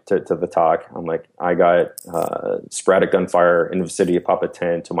down to the TOC. I'm like, I got sporadic gunfire in the city of Papa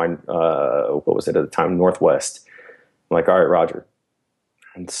 10 to my, what was it at the time, northwest. I'm like, all right, Roger.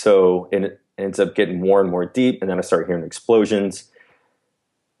 And so it ends up getting more and more deep, and then I start hearing explosions.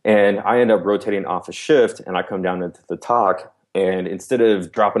 And I end up rotating off a shift, and I come down into the TOC. And instead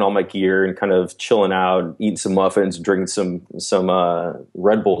of dropping all my gear and kind of chilling out, eating some muffins, drinking some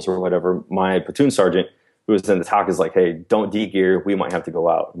Red Bulls or whatever, my platoon sergeant, who was in the TOC, is like, hey, don't de-gear. We might have to go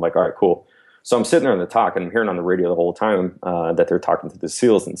out. I'm like, all right, cool. So I'm sitting there in the TOC, and I'm hearing on the radio the whole time that they're talking to the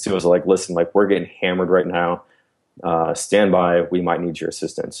SEALs. And the SEALs are like, listen, like, we're getting hammered right now. Stand by. We might need your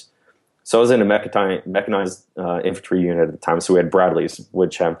assistance. So I was in a mechanized infantry unit at the time. So we had Bradleys,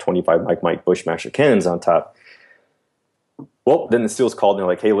 which have 25 Mike Bushmaster cannons on top. Well, then the SEALs called, and they're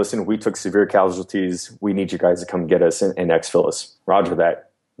like, hey, listen, we took severe casualties. We need you guys to come get us and exfil us. Roger that.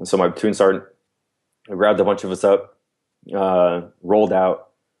 And so my platoon sergeant grabbed a bunch of us up, rolled out,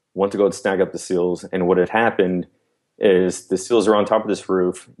 went to go snag up the SEALs. And what had happened is the SEALs are on top of this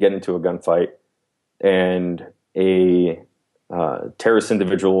roof, getting into a gunfight, and a terrorist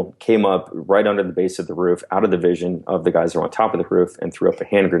individual came up right under the base of the roof, out of the vision of the guys that were on top of the roof, and threw up a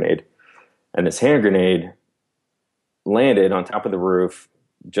hand grenade. And this hand grenade landed on top of the roof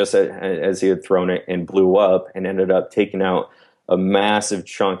just as he had thrown it, and blew up and ended up taking out a massive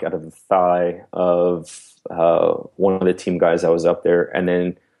chunk out of the thigh of one of the team guys that was up there. And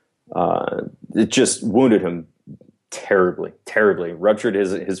then it just wounded him terribly, ruptured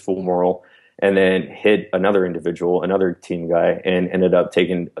his femoral, and then hit another individual, another team guy, and ended up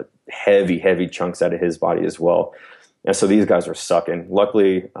taking heavy chunks out of his body as well. And so these guys were sucking.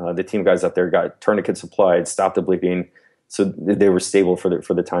 Luckily, the team guys up there got tourniquets applied, stopped the bleeding, so they were stable for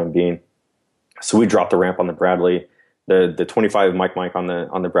the time being. So we dropped the ramp on the Bradley. The 25 Mike on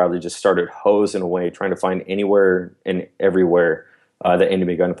the Bradley just started hosing away, trying to find anywhere and everywhere that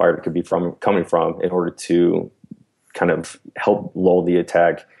enemy gunfire could be coming from in order to kind of help lull the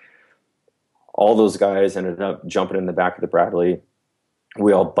attack. All those guys ended up jumping in the back of the Bradley.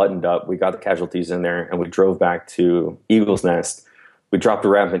 We all buttoned up. We got the casualties in there, and we drove back to Eagle's Nest. We dropped the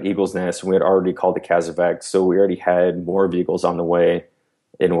ramp at Eagle's Nest, and we had already called the Casevac, so we already had more vehicles on the way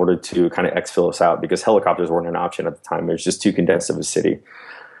in order to kind of exfil us out, because helicopters weren't an option at the time. It was just too condensed of a city.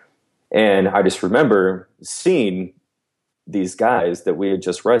 And I just remember seeing these guys that we had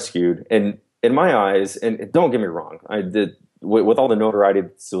just rescued. And in my eyes, and don't get me wrong, I did with all the notoriety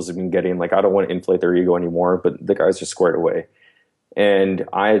that SEALs have been getting, like, I don't want to inflate their ego anymore, but the guys are squared away. And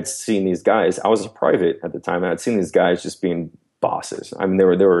I had seen these guys, I was a private at the time, and I'd seen these guys just being bosses. I mean, they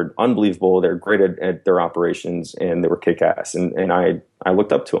were unbelievable. They're great at their operations, and they were kick-ass. And I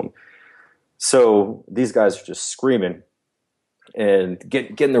looked up to them. So these guys are just screaming and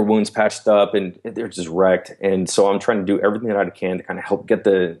getting their wounds patched up, and they're just wrecked. And so I'm trying to do everything that I can to kind of help get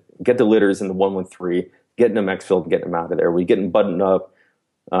the litters in the 113, getting them exfilled and getting them out of there. We get them buttoned up.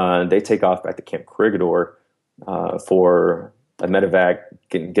 They take off back to Camp Corregidor for a medevac,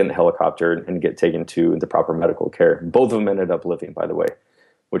 getting the helicopter and get taken to the proper medical care. Both of them ended up living, by the way,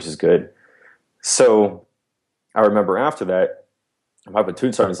 which is good. So I remember after that, my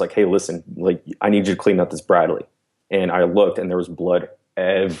platoon sergeant was like, "Hey, listen, like, I need you to clean up this Bradley." And I looked, and there was blood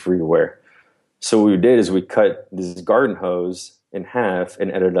everywhere. So what we did is we cut this garden hose in half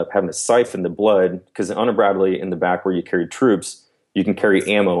and ended up having to siphon the blood, because on a Bradley in the back where you carry troops, you can carry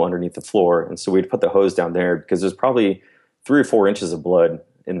ammo underneath the floor. And so we'd put the hose down there because there's probably 3 or 4 inches of blood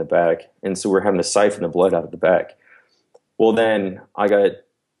in the back. And so we're having to siphon the blood out of the back. Well, then I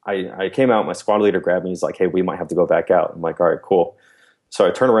came out, my squad leader grabbed me. He's like, "Hey, we might have to go back out." I'm like, "All right, cool." So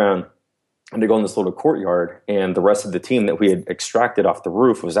I turn around and they go in this little courtyard, and the rest of the team that we had extracted off the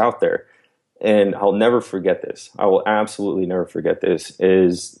roof was out there. And I'll never forget this. I will absolutely never forget this.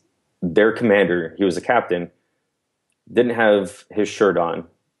 Is their commander, he was a captain, didn't have his shirt on.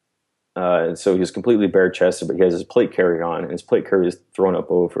 So he was completely bare-chested, but he has his plate carrier on, and his plate carrier is thrown up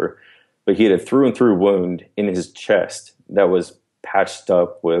over. But he had a through-and-through wound in his chest that was patched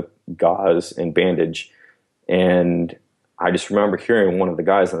up with gauze and bandage. And I just remember hearing one of the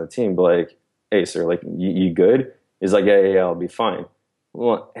guys on the team be like, "Hey, sir, like, you good?" He's like, yeah, I'll be fine.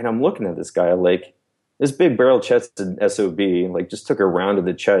 Well, and I'm looking at this guy like, this big barrel-chested SOB, like, just took a round of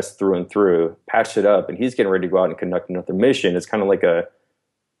the chest through and through, patched it up, and he's getting ready to go out and conduct another mission. It's kind of like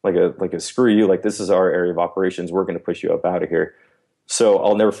a screw you, like, this is our area of operations. We're going to push you up out of here. So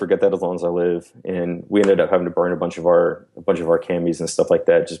I'll never forget that as long as I live. And we ended up having to burn a bunch of our camis and stuff like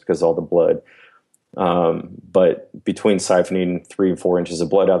that just because of all the blood. But between siphoning 3 and 4 inches of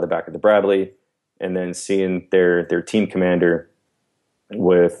blood out of the back of the Bradley, and then seeing their team commander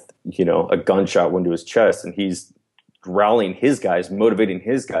with, you know, a gunshot wound to his chest, and he's rallying his guys, motivating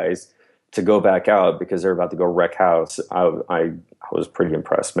his guys to go back out because they're about to go wreck house. I was pretty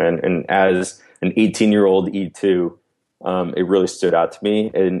impressed, man. And as an 18-year-old E2, it really stood out to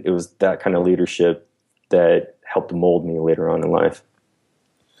me, and it was that kind of leadership that helped mold me later on in life.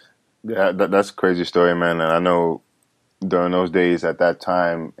 Yeah, that's a crazy story, man. And I know during those days at that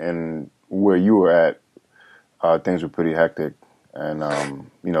time and where you were at, things were pretty hectic and,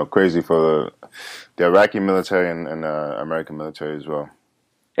 you know, crazy for the Iraqi military and American military as well.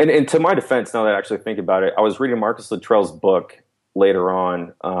 And to my defense, now that I actually think about it, I was reading Marcus Luttrell's book later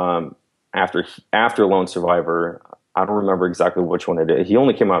on after Lone Survivor. I don't remember exactly which one it is. He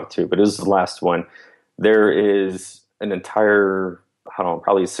only came out with 2, but it was the last one. There is an entire, I don't know,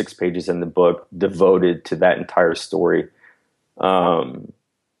 probably 6 pages in the book devoted to that entire story,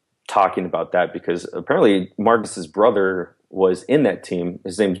 talking about that, because apparently Marcus's brother was in that team.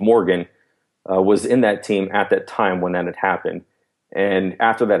 His name's Morgan, was in that team at that time when that had happened. And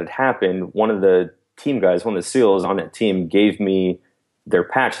after that had happened, one of the team guys, one of the SEALs on that team, gave me their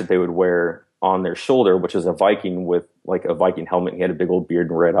patch that they would wear on their shoulder, which was a Viking with like a Viking helmet. He had a big old beard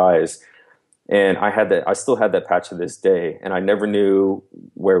and red eyes. And I still had that patch to this day. And I never knew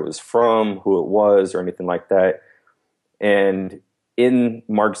where it was from, who it was, or anything like that. And in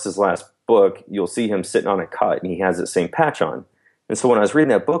Marcus's last book, you'll see him sitting on a cot, and he has the same patch on. And so when I was reading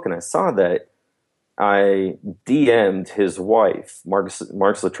that book and I saw that, I DM'd his wife, Marcus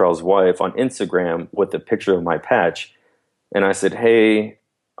Luttrell's wife, on Instagram with a picture of my patch. And I said, "Hey,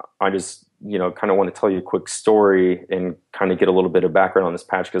 I just, you know, kind of want to tell you a quick story and kind of get a little bit of background on this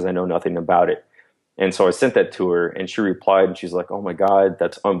patch because I know nothing about it." And so I sent that to her, and she replied, and she's like, "Oh my God,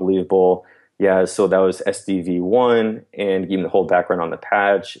 that's unbelievable. Yeah, so that was SDV1," and gave me the whole background on the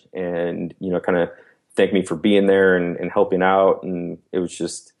patch, and, you know, kind of thanked me for being there and helping out. And it was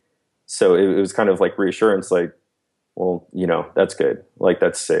just, so it was kind of like reassurance, like, well, you know, that's good. Like,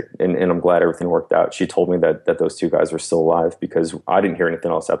 that's sick. And I'm glad everything worked out. She told me that those 2 guys were still alive, because I didn't hear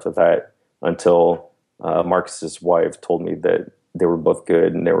anything else after that until Marcus's wife told me that they were both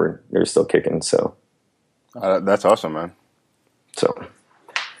good and they were still kicking. So that's awesome, man. So,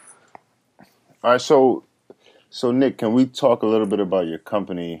 all right. So Nick, can we talk a little bit about your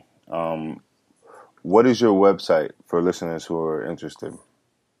company? What is your website for listeners who are interested?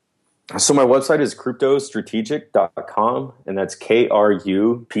 So my website is kruptostrategic.com, and that's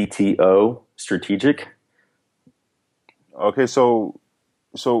KRUPTO strategic. Okay, so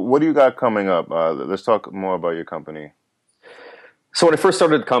what do you got coming up? Let's talk more about your company. So when I first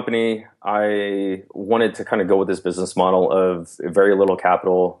started the company, I wanted to kind of go with this business model of very little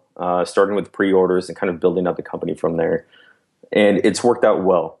capital, starting with pre-orders and kind of building up the company from there. And it's worked out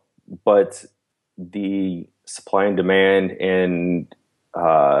well. But the supply and demand and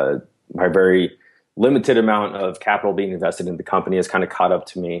my very limited amount of capital being invested in the company has kind of caught up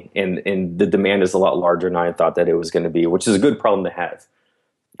to me. And the demand is a lot larger than I thought that it was going to be, which is a good problem to have.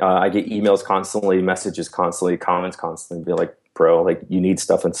 I get emails constantly, messages constantly, comments constantly, be like, bro, like you need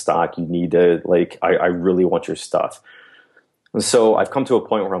stuff in stock. You need to I really want your stuff. And so I've come to a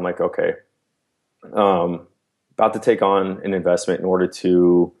point where I'm like, okay, about to take on an investment in order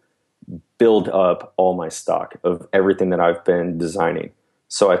to build up all my stock of everything that I've been designing.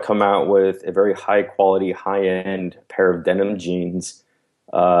 So I've come out with a very high quality, high end pair of denim jeans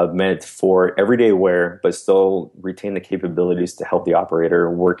meant for everyday wear, but still retain the capabilities to help the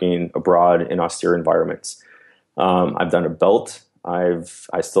operator working abroad in austere environments. I've done a belt. I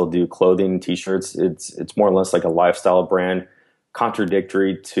still do clothing, t-shirts. It's more or less like a lifestyle brand,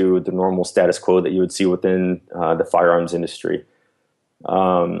 contradictory to the normal status quo that you would see within the firearms industry.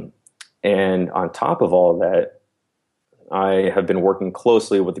 And on top of all of that, I have been working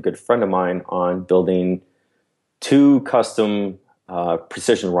closely with a good friend of mine on building 2 custom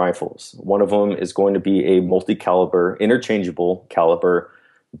precision rifles. One of them is going to be a multi-caliber, interchangeable caliber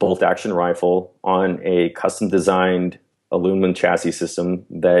bolt action rifle on a custom designed aluminum chassis system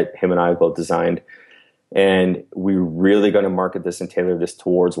that him and I both designed. And we're really going to market this and tailor this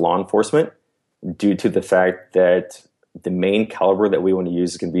towards law enforcement due to the fact that the main caliber that we want to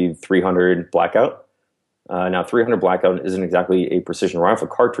use is going to be 300 Blackout. Now, 300 Blackout isn't exactly a precision rifle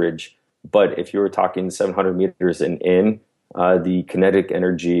cartridge, but if you were talking 700 meters and in, the kinetic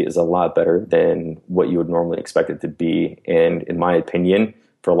energy is a lot better than what you would normally expect it to be. And in my opinion,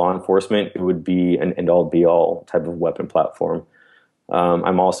 for law enforcement, it would be an end-all be-all type of weapon platform.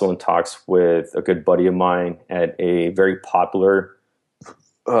 I'm also in talks with a good buddy of mine at a very popular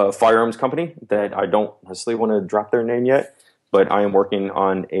firearms company that I don't necessarily want to drop their name yet, but I am working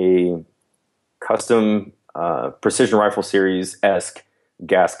on a custom precision rifle series-esque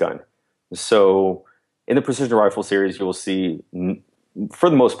gas gun. So in the precision rifle series, you will see, for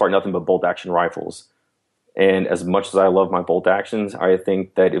the most part, nothing but bolt action rifles. And as much as I love my bolt actions, I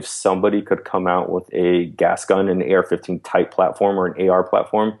think that if somebody could come out with a gas gun, an AR-15 type platform or an AR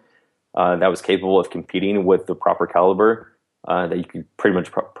platform that was capable of competing with the proper caliber, that you could pretty much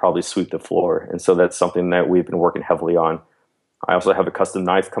probably sweep the floor. And so that's something that we've been working heavily on. I also have a custom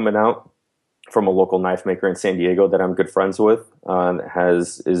knife coming out from a local knife maker in San Diego that I'm good friends with.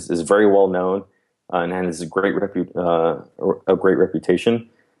 Is very well known and has a great reputation.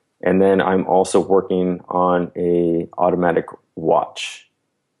 And then I'm also working on a automatic watch.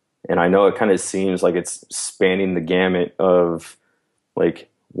 And I know it kind of seems like it's spanning the gamut of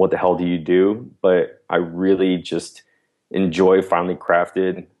like, what the hell do you do? But I really just enjoy finely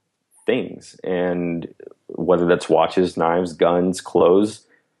crafted things, and whether that's watches, knives, guns, clothes.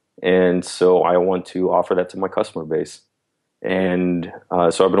 And so I want to offer that to my customer base. And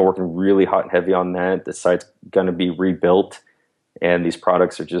so I've been working really hot and heavy on that. The site's going to be rebuilt, and these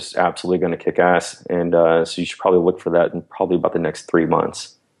products are just absolutely going to kick ass. And so you should probably look for that in probably about the next 3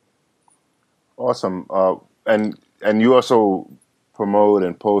 months. Awesome. And you also promote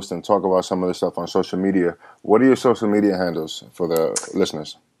and post and talk about some of the stuff on social media. What are your social media handles for the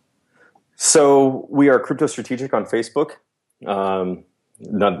listeners? So we are Krupto Strategic on Facebook.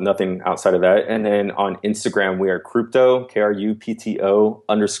 Nothing outside of that. And then on Instagram, we are Krupto, KRUPTO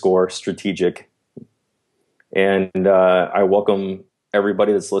 _strategic. And I welcome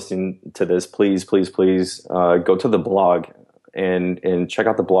everybody that's listening to this. Please go to the blog and check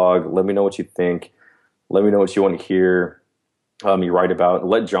out the blog. Let me know what you think. Let me know what you want to hear me write about.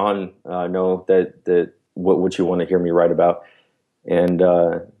 Let John know that what you want to hear me write about. And,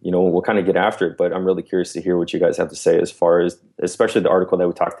 we'll kind of get after it, but I'm really curious to hear what you guys have to say as far as, especially the article that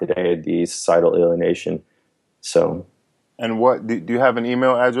we talked today, the societal alienation. So. And what, do you have an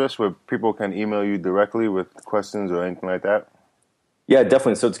email address where people can email you directly with questions or anything like that? Yeah,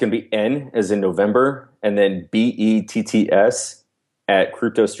 definitely. So it's going to be N as in November, and then BETTS at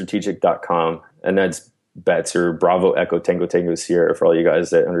kruptostrategic.com. And that's Bets or Bravo Echo Tango Tango Sierra for all you guys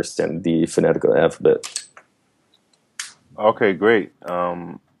that understand the phonetical alphabet. Okay, great.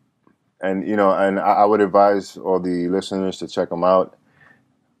 And I would advise all the listeners to check him out.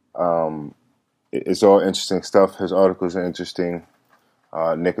 It's all interesting stuff. His articles are interesting.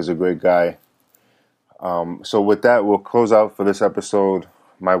 Nick is a great guy. So with that, we'll close out for this episode.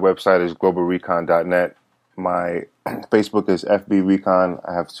 My website is globalrecon.net. My Facebook is FB Recon.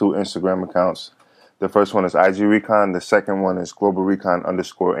 I have 2 Instagram accounts. The first one is IG Recon. The second one is Global Recon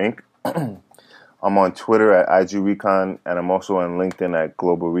 _Inc. I'm on Twitter at IG Recon, and I'm also on LinkedIn at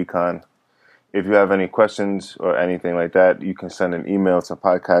Global Recon. If you have any questions or anything like that, you can send an email to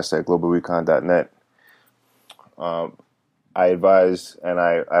podcast@globalrecon.net. I advise and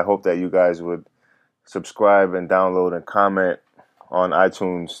I hope that you guys would subscribe and download and comment on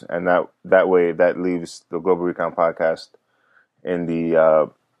iTunes, and that way that leaves the Global Recon podcast in the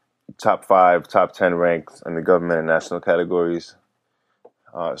top 5, top 10 ranks in the government and national categories.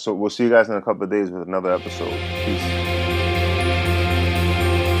 So we'll see you guys in a couple of days with another episode. Peace.